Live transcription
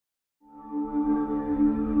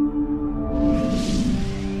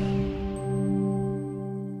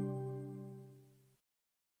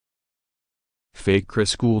Fake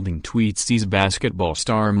Chris Goulding tweets sees basketball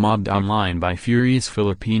star mobbed online by furious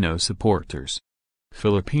Filipino supporters.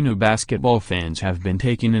 Filipino basketball fans have been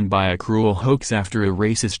taken in by a cruel hoax after a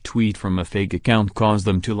racist tweet from a fake account caused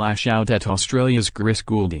them to lash out at Australia's Chris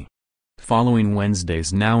Goulding. Following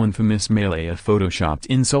Wednesday's now infamous melee, a photoshopped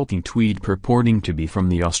insulting tweet purporting to be from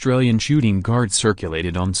the Australian shooting guard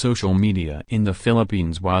circulated on social media in the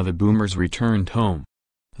Philippines while the Boomers returned home.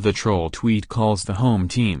 The troll tweet calls the home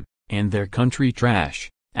team and their country trash,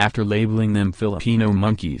 after labeling them Filipino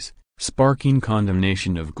monkeys, sparking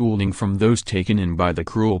condemnation of Goulding from those taken in by the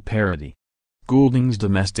cruel parody. Goulding's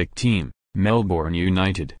domestic team, Melbourne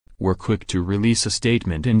United, were quick to release a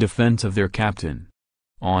statement in defense of their captain.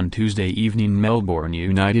 On Tuesday evening, Melbourne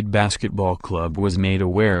United Basketball Club was made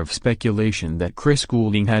aware of speculation that Chris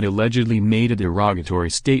Goulding had allegedly made a derogatory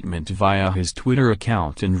statement via his Twitter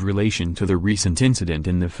account in relation to the recent incident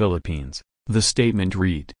in the Philippines. The statement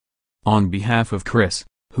read, "On behalf of Chris,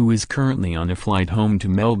 who is currently on a flight home to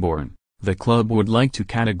Melbourne, the club would like to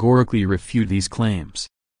categorically refute these claims."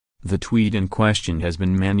 The tweet in question has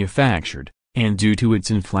been manufactured, and due to its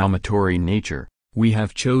inflammatory nature, we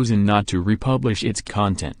have chosen not to republish its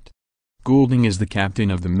content. Goulding is the captain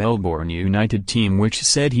of the Melbourne United team, which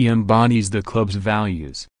said he embodies the club's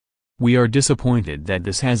values. "We are disappointed that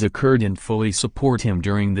this has occurred and fully support him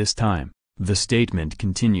during this time," the statement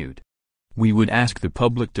continued. "We would ask the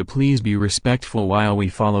public to please be respectful while we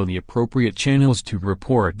follow the appropriate channels to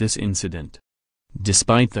report this incident."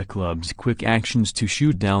 Despite the club's quick actions to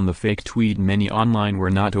shoot down the fake tweet, many online were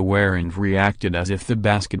not aware and reacted as if the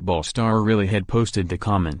basketball star really had posted the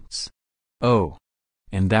comments. "Oh.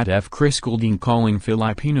 And that Chris Goulding calling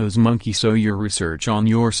Filipinos monkey, so your research on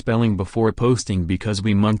your spelling before posting because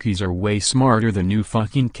we monkeys are way smarter than you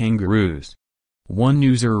fucking kangaroos." One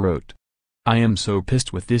user wrote, "I am so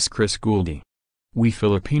pissed with this Chris Goulding. We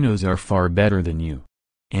Filipinos are far better than you.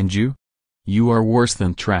 And you? You are worse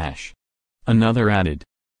than trash." Another added,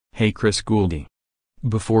 "Hey Chris Goulding.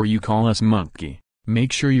 Before you call us monkey,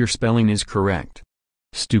 make sure your spelling is correct.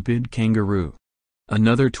 Stupid kangaroo."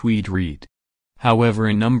 Another tweet read. However,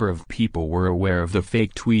 a number of people were aware of the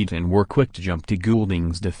fake tweet and were quick to jump to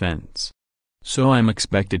Goulding's defense. "So I'm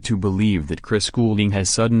expected to believe that Chris Goulding has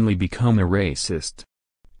suddenly become a racist.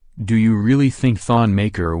 Do you really think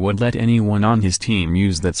Thonmaker would let anyone on his team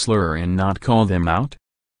use that slur and not call them out?"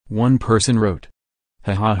 One person wrote,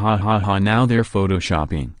 "Ha ha ha ha ha, now they're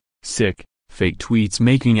photoshopping, sick, fake tweets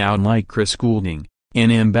making out like Chris Goulding,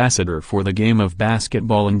 an ambassador for the game of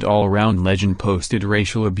basketball and all-around legend, posted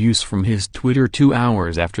racial abuse from his Twitter 2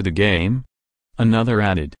 hours after the game." Another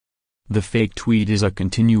added, "The fake tweet is a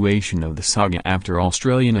continuation of the saga after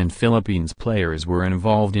Australian and Philippines players were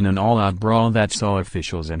involved in an all-out brawl that saw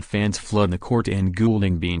officials and fans flood the court and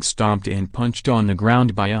Goulding being stomped and punched on the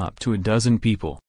ground by up to a dozen people."